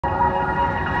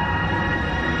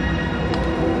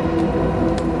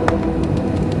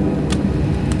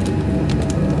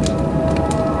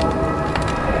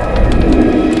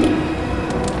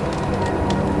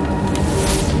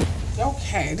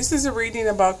Okay, this is a reading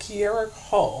about Kierra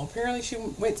Hall. Apparently she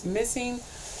went missing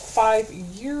 5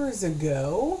 years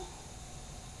ago.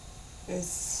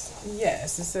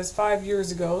 Yes, it says 5 years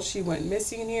ago she went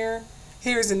missing here.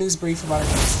 Here's a news brief about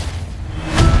her case.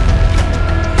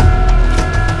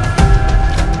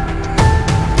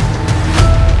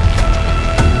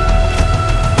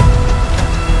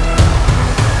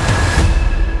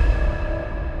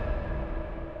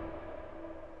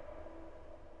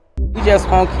 We just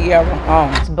want Kierra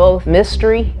home. It's both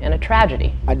mystery and a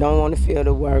tragedy. I don't want to feel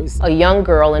the worst. A young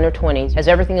girl in her 20s has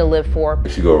everything to live for.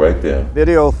 She go right there.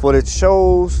 Video footage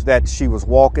shows that she was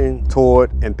walking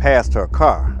toward and past her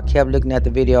car. I kept looking at the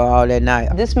video all that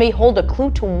night. This may hold a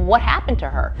clue to what happened to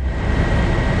her.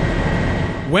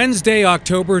 Wednesday,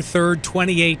 October 3rd,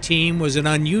 2018 was an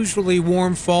unusually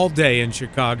warm fall day in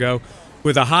Chicago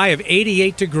with a high of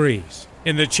 88 degrees.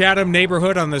 In the Chatham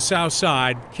neighborhood on the south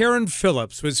side, Karen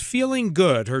Phillips was feeling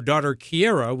good. Her daughter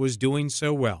Kierra was doing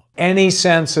so well. Any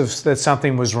sense of that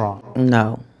something was wrong?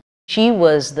 No. She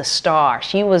was the star.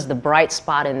 She was the bright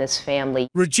spot in this family.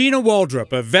 Regina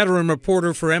Waldrop, a veteran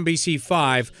reporter for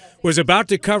NBC5, was about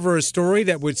to cover a story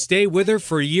that would stay with her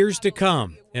for years to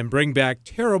come and bring back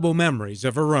terrible memories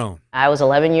of her own. I was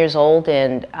 11 years old,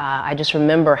 and I just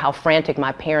remember how frantic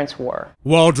my parents were.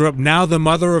 Waldrop, now the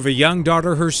mother of a young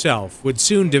daughter herself, would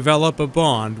soon develop a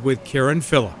bond with Karen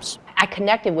Phillips. I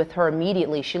connected with her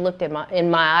immediately. She looked in my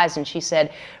eyes and she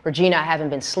said, "Regina, I haven't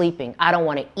been sleeping. I don't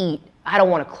want to eat. I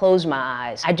don't want to close my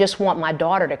eyes. I just want my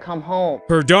daughter to come home."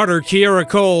 Her daughter, Kierra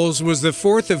Coles, was the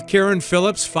fourth of Karen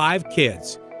Phillips' 5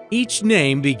 kids, each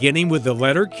name beginning with the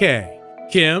letter K.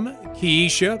 Kim,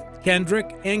 Keisha,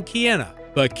 Kendrick, and Kienna.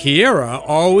 But Kierra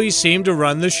always seemed to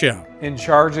run the show. In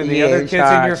charge of the other kids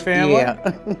in your family?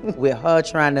 Yeah. With her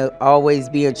trying to always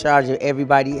be in charge of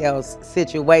everybody else's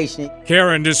situation.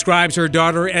 Karen describes her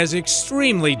daughter as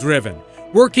extremely driven,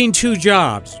 working 2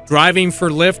 jobs, driving for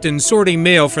Lyft and sorting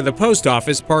mail for the post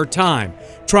office part-time,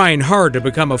 trying hard to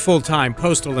become a full-time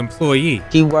postal employee.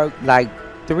 She worked like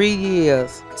 3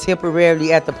 years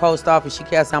temporarily at the post office. She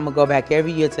kept saying, "I'm gonna go back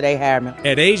every year till they hire me."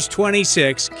 At age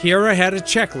 26, Kierra had a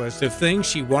checklist of things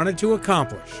she wanted to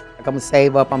accomplish. Like, I'm gonna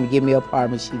save up, I'm gonna get me an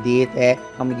apartment. She did that.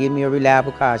 I'm gonna get me a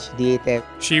reliable car. She did that.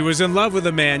 She was in love with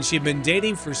a man she'd been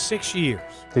dating for 6 years.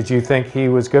 Did you think he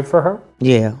was good for her?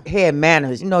 Yeah. He had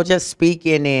manners, just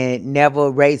speaking and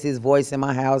never raised his voice in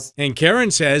my house. And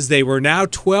Karen says they were now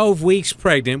 12 weeks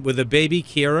pregnant with a baby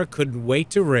Kierra couldn't wait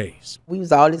to raise. We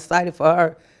was all excited for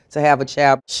her to have a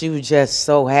child. She was just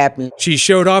so happy. She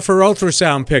showed off her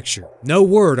ultrasound picture. No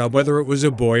word on whether it was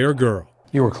a boy or girl.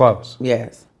 You were close?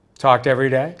 Yes. Talked every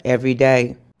day? Every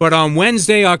day. But on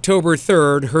Wednesday, October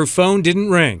 3rd, her phone didn't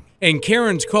ring, and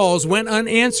Karen's calls went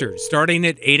unanswered starting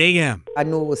at 8 a.m. I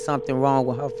knew it was something wrong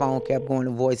when her phone kept going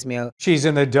to voicemail. She's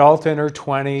an adult in her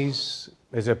 20s.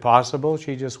 Is it possible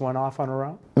she just went off on her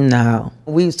own? No.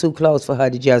 We was too close for her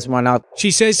to just run off. She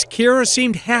says Kierra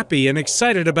seemed happy and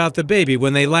excited about the baby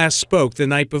when they last spoke the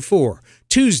night before,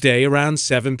 Tuesday around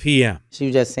 7 p.m. She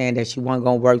was just saying that she wasn't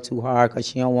going to work too hard because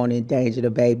she don't want to endanger the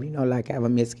baby, like have a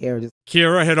miscarriage.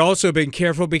 Kierra had also been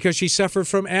careful because she suffered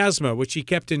from asthma, which she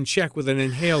kept in check with an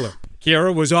inhaler.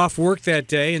 Kierra was off work that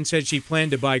day and said she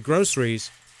planned to buy groceries.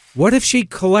 What if she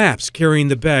collapsed carrying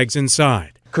the bags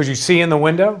inside? Could you see in the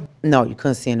window? No, you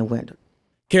couldn't see in the window.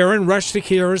 Karen rushed to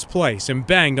Kierra's place and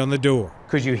banged on the door.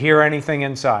 Could you hear anything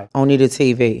inside? Only the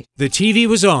TV. The TV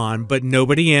was on, but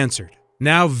nobody answered.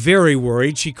 Now very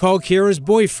worried, she called Kierra's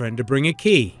boyfriend to bring a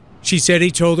key. She said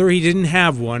he told her he didn't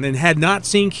have one and had not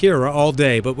seen Kierra all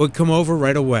day, but would come over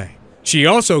right away. She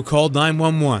also called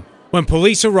 911. When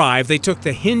police arrived, they took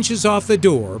the hinges off the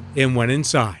door and went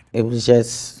inside. It was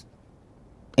just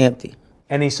empty.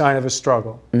 Any sign of a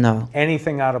struggle? No.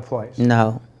 Anything out of place?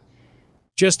 No.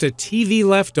 Just a TV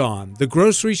left on, the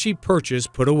groceries she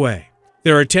purchased put away.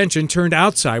 Their attention turned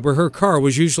outside where her car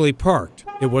was usually parked.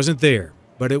 It wasn't there,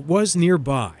 but it was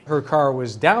nearby. Her car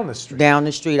was down the street? Down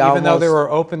the street, even almost. Though there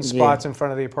were open spots in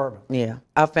front of the apartment? Yeah.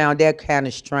 I found that kind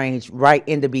of strange right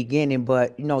in the beginning,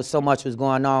 but, so much was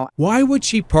going on. Why would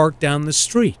she park down the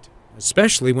street,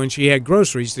 especially when she had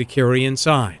groceries to carry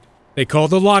inside? They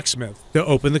called the locksmith to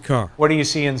open the car. What do you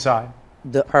see inside?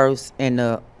 The purse and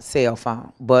the cell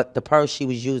phone. But the purse she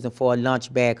was using for a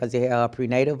lunch bag because it had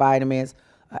prenatal vitamins,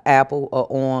 an apple, an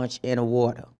orange, and a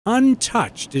water.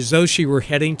 Untouched, as though she were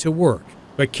heading to work.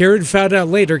 But Karen found out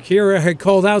later Kierra had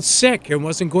called out sick and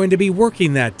wasn't going to be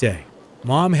working that day.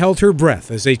 Mom held her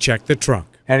breath as they checked the trunk.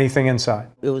 Anything inside?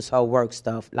 It was her work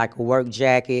stuff, like a work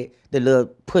jacket, the little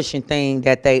pushing thing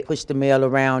that they push the mail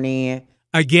around in.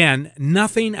 Again,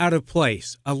 nothing out of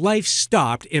place. A life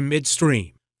stopped in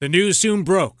midstream. The news soon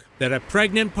broke that a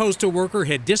pregnant postal worker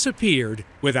had disappeared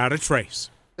without a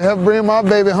trace. Help bring my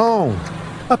baby home.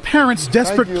 A parent's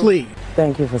desperate plea.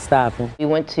 Thank you for stopping. We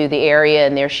went to the area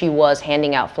and there she was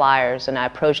handing out flyers, and I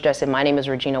approached her. I said, my name is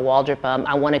Regina Waldrop.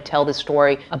 I want to tell the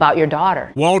story about your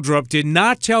daughter. Waldrop did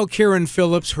not tell Karen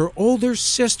Phillips her older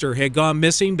sister had gone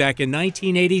missing back in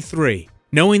 1983.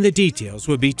 Knowing the details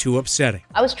would be too upsetting.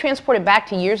 I was transported back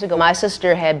to years ago. My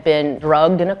sister had been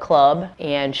drugged in a club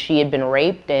and she had been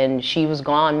raped and she was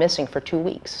gone missing for 2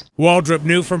 weeks. Waldrop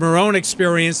knew from her own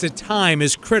experience that time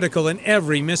is critical in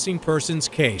every missing persons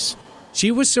case. She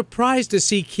was surprised to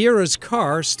see Kierra's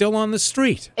car still on the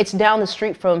street. It's down the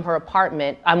street from her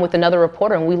apartment. I'm with another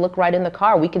reporter and we look right in the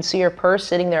car. We can see her purse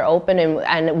sitting there open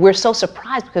and we're so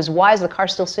surprised because why is the car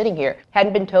still sitting here?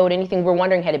 Hadn't been towed, anything. We're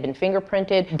wondering, had it been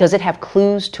fingerprinted? Does it have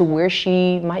clues to where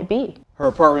she might be? Her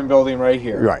apartment building right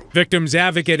here. Right. Victims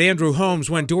advocate Andrew Holmes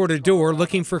went door to door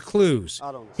looking for clues.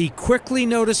 He quickly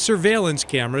noticed surveillance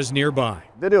cameras nearby.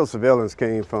 Video surveillance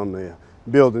came from the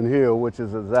building here, which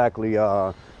is exactly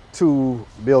 2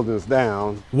 buildings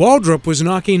down. Waldrop was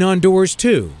knocking on doors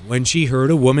too when she heard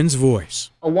a woman's voice.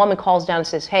 A woman calls down and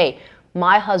says, hey,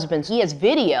 my husband, he has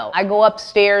video. I go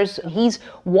upstairs, he's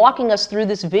walking us through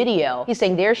this video. He's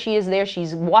saying, there she is there,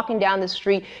 she's walking down the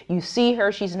street. You see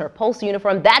her, she's in her postal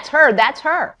uniform. That's her, that's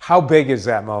her. How big is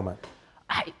that moment?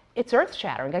 It's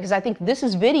earth-shattering because I think this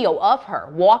is video of her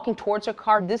walking towards her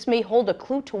car. This may hold a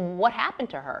clue to what happened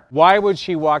to her. Why would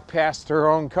she walk past her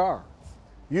own car?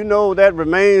 You know, that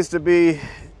remains to be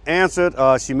answered.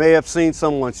 She may have seen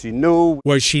someone she knew.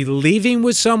 Was she leaving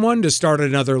with someone to start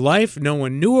another life no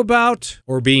one knew about,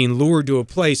 or being lured to a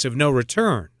place of no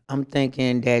return? I'm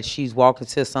thinking that she's walking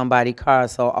to somebody's car,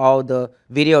 so all the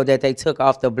video that they took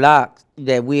off the block,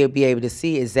 that we'll be able to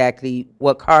see exactly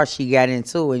what car she got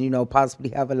into and, you know, possibly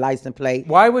have a license plate.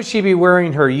 Why would she be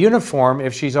wearing her uniform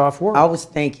if she's off work? I was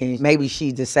thinking maybe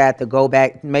she decided to go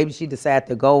back, maybe she decided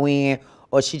to go in,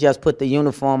 or she just put the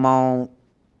uniform on.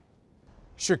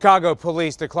 Chicago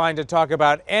police declined to talk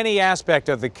about any aspect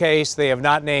of the case. They have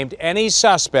not named any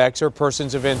suspects or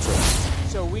persons of interest.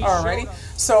 Alrighty.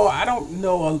 So I don't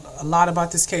know a lot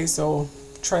about this case, so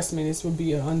trust me, this would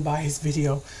be an unbiased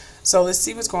video. So let's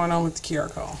see what's going on with the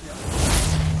Kierra call.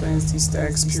 Cleanse these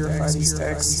stacks, purify these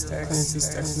stacks, cleanse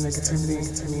these stacks of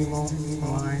negativity, evil,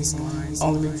 lies,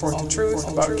 only bring forth the truth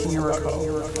about Kierra call.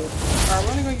 Alright,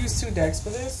 we're only going to use 2 decks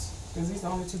for this, because these are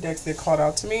the only 2 decks that called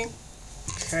out to me.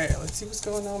 Okay, let's see what's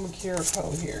going on with Kierra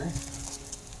code here.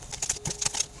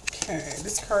 Okay,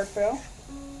 this card fell.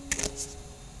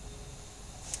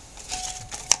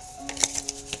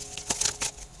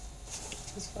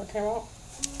 This card came out.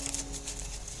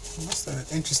 That's an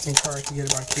interesting card to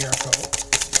get about Kierra code.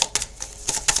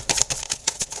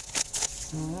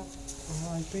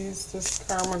 I like these. This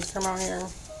card wants to come out here.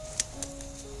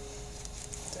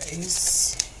 The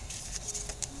ace.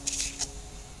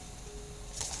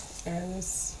 And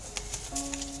this.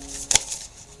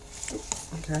 Oop,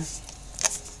 okay.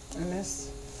 And this.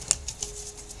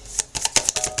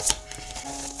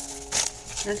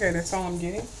 Okay, that's all I'm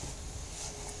getting.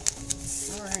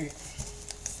 Alright.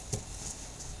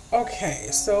 Okay,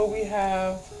 so we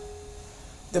have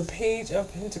the Page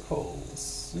of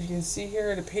Pentacles. You can see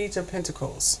here the Page of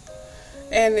Pentacles.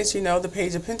 And as you know, the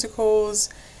Page of Pentacles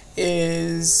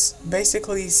is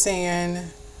basically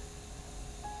saying,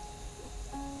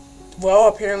 well,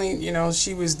 apparently, you know,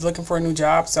 she was looking for a new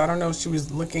job. So I don't know if she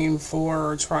was looking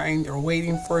for or trying or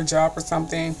waiting for a job or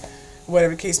something,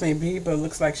 whatever the case may be, but it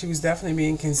looks like she was definitely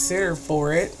being considered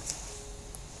for it.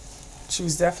 She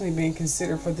was definitely being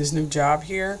considered for this new job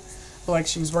here. Like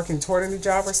she was working toward a new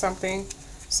job or something.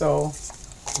 So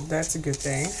that's a good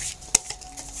thing.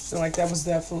 So like that was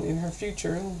definitely in her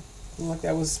future. Like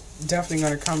that was definitely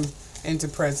going to come into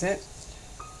present.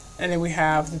 And then we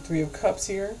have the 3 of Cups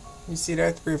here. You see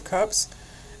that, 3 of Cups.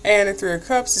 And the 3 of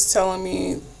Cups is telling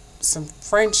me some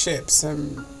friendship,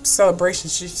 some celebration.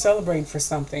 She's celebrating for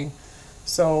something.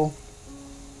 So,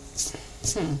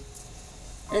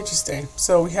 interesting.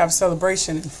 So we have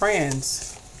celebration and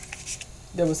friends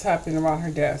that was happening around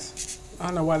her death. I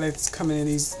don't know why that's coming in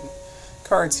these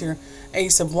cards here.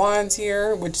 Ace of Wands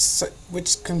here,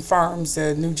 which confirms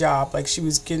the new job. Like she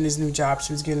was getting this new job.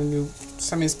 She was getting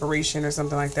some inspiration or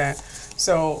something like that.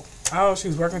 So I don't know if she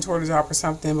was working toward a job or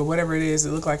something, but whatever it is,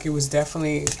 it looked like it was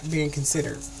definitely being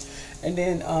considered. And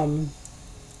then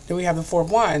we have the 4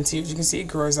 of Wands here. As you can see,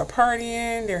 girls are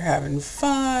partying. They're having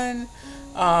fun.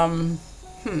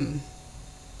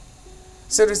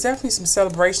 So there's definitely some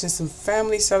celebrations, some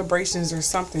family celebrations or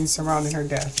something surrounding her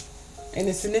death. And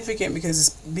it's significant because it's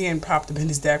being popped up in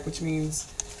this deck, which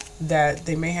means that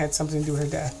they may have something to do with her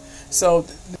death. So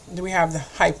then we have the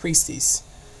High Priestess.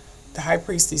 The High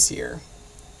Priestess here.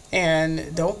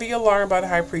 And don't be alarmed by the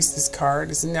High Priestess card.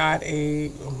 It's not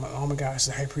a, oh my gosh,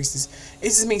 the High Priestess. It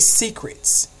just means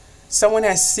secrets. Someone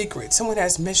has secrets. Someone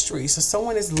has mystery. So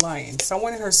someone is lying.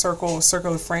 Someone in her circle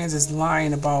of friends is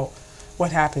lying about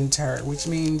what happened to her, which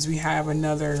means we have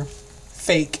another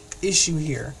fake issue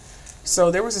here. So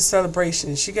there was a celebration.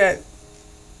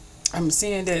 I'm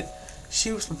seeing that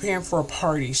she was preparing for a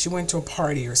party. She went to a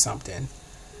party or something.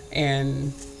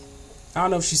 And I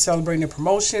don't know if she's celebrating a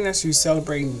promotion or she was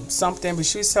celebrating something, but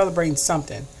she was celebrating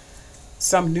something.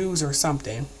 Some news or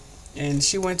something. And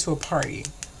she went to a party.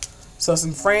 So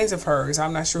some friends of hers,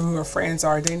 I'm not sure who her friends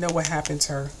are, they know what happened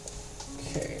to her.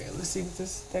 Okay, let's see what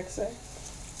this deck say.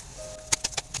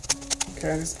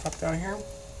 Okay, I just popped out here.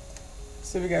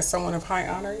 So we got someone of high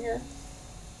honor here.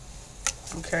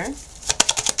 Okay.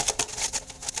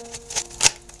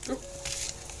 Oop.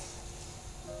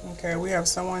 Okay, we have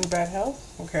someone bad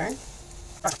health. Okay.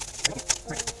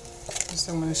 Just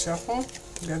someone to shuffle.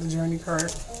 We got the journey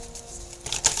card.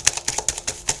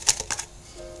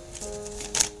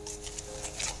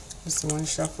 Just the one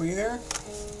shuffle either.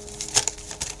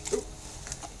 Oop.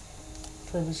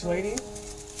 Privileged lady.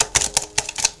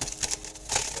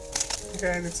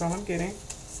 Okay, that's all I'm getting.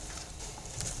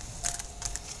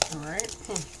 Alright.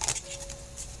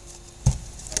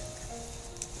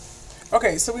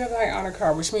 Okay, so we have the High Honor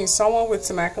card, which means someone with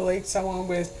some accolades, someone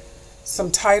with some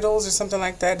titles or something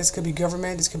like that. This could be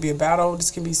government, this could be a battle,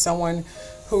 this could be someone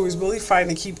who is really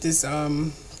fighting to keep this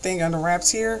thing under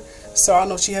wraps here. So I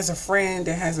know she has a friend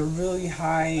that has a really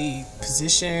high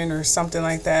position or something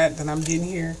like that I'm getting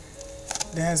here.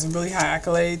 That has some really high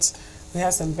accolades. We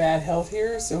have some bad health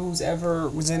here, so who's ever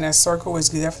was in that circle is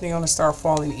definitely going to start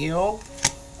falling ill.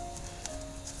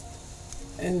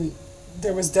 And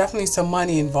there was definitely some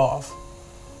money involved.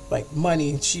 Like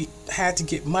money. She had to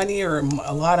get money, or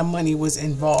a lot of money was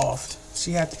involved.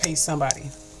 She had to pay somebody.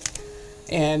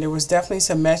 And there was definitely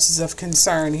some messages of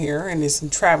concern here, and there's some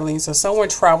traveling. So someone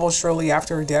traveled shortly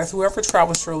after her death. Whoever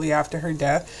traveled shortly after her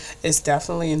death is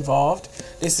definitely involved.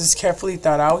 This is carefully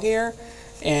thought out here.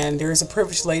 And there's a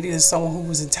privileged lady, there's someone who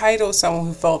was entitled, someone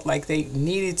who felt like they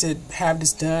needed to have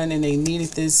this done, and they needed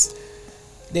this.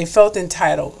 They felt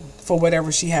entitled for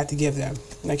whatever she had to give them.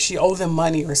 Like she owed them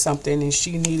money or something, and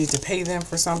she needed to pay them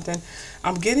for something.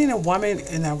 I'm getting a woman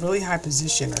in a really high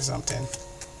position or something.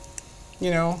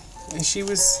 You know, and she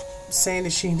was saying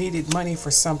that she needed money for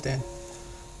something.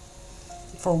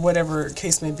 For whatever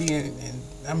case may be. And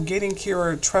I'm getting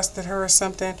Kierra trusted her or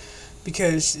something,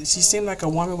 because she seemed like a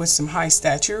woman with some high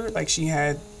stature, like she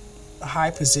had a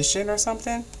high position or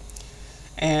something.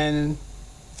 And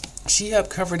she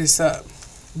helped cover this up.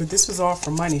 But this was all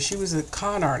for money. She was a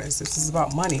con artist. This is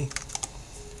about money.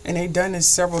 And they've done this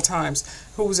several times.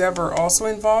 Who's ever also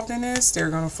involved in this, they're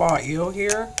going to fall ill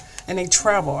here. And they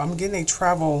travel. I'm getting they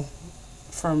travel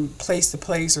from place to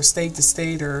place or state to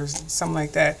state or something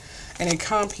like that. And they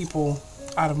con people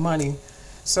out of money.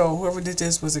 So whoever did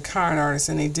this was a con artist,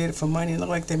 and they did it for money. It looked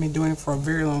like they've been doing it for a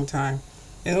very long time.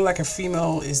 It looked like a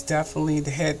female is definitely the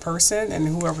head person, and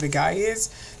whoever the guy is,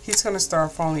 he's going to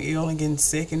start falling ill and getting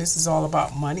sick, and this is all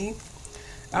about money.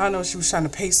 I don't know if she was trying to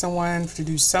pay someone to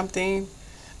do something,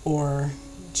 or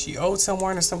she owed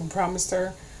someone or someone promised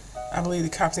her. I believe the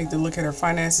cops need to look at her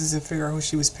finances and figure out who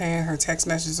she was paying, her text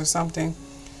messages or something,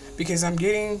 because I'm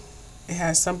getting it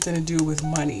has something to do with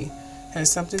money. Has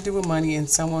something to do with money and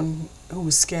someone who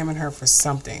was scamming her for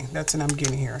something. That's what I'm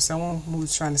getting here. Someone who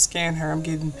was trying to scam her. I'm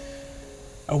getting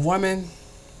a woman.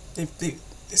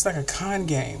 It's like a con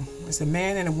game. It's a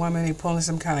man and a woman. They pulling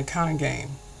some kind of con game.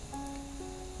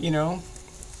 You know?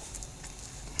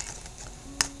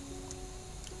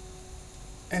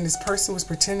 And this person was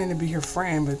pretending to be her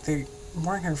friend, but they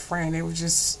weren't her friend. They were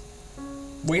just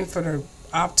waiting for the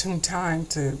opportune time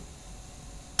to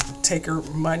take her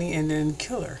money and then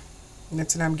kill her. And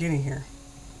that's what I'm getting here.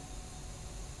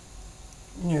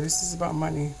 Yeah, this is about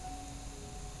money.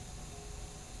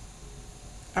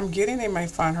 I'm getting they might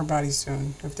find her body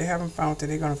soon. If they haven't found it,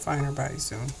 they're going to find her body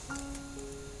soon.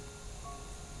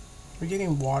 We're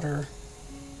getting water.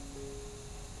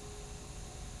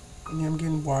 Yeah, I'm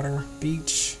getting water.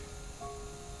 Beach.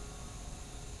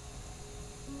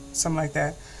 Something like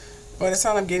that. But that's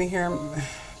all I'm getting here.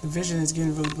 The vision is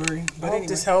getting really blurry. But I hope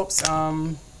this helps.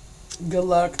 Good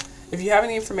luck. If you have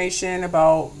any information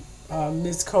about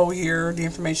Ms. Cole here, the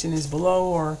information is below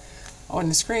or on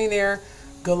the screen there.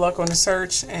 Good luck on the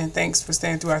search, and thanks for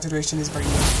staying throughout the duration of this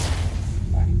video.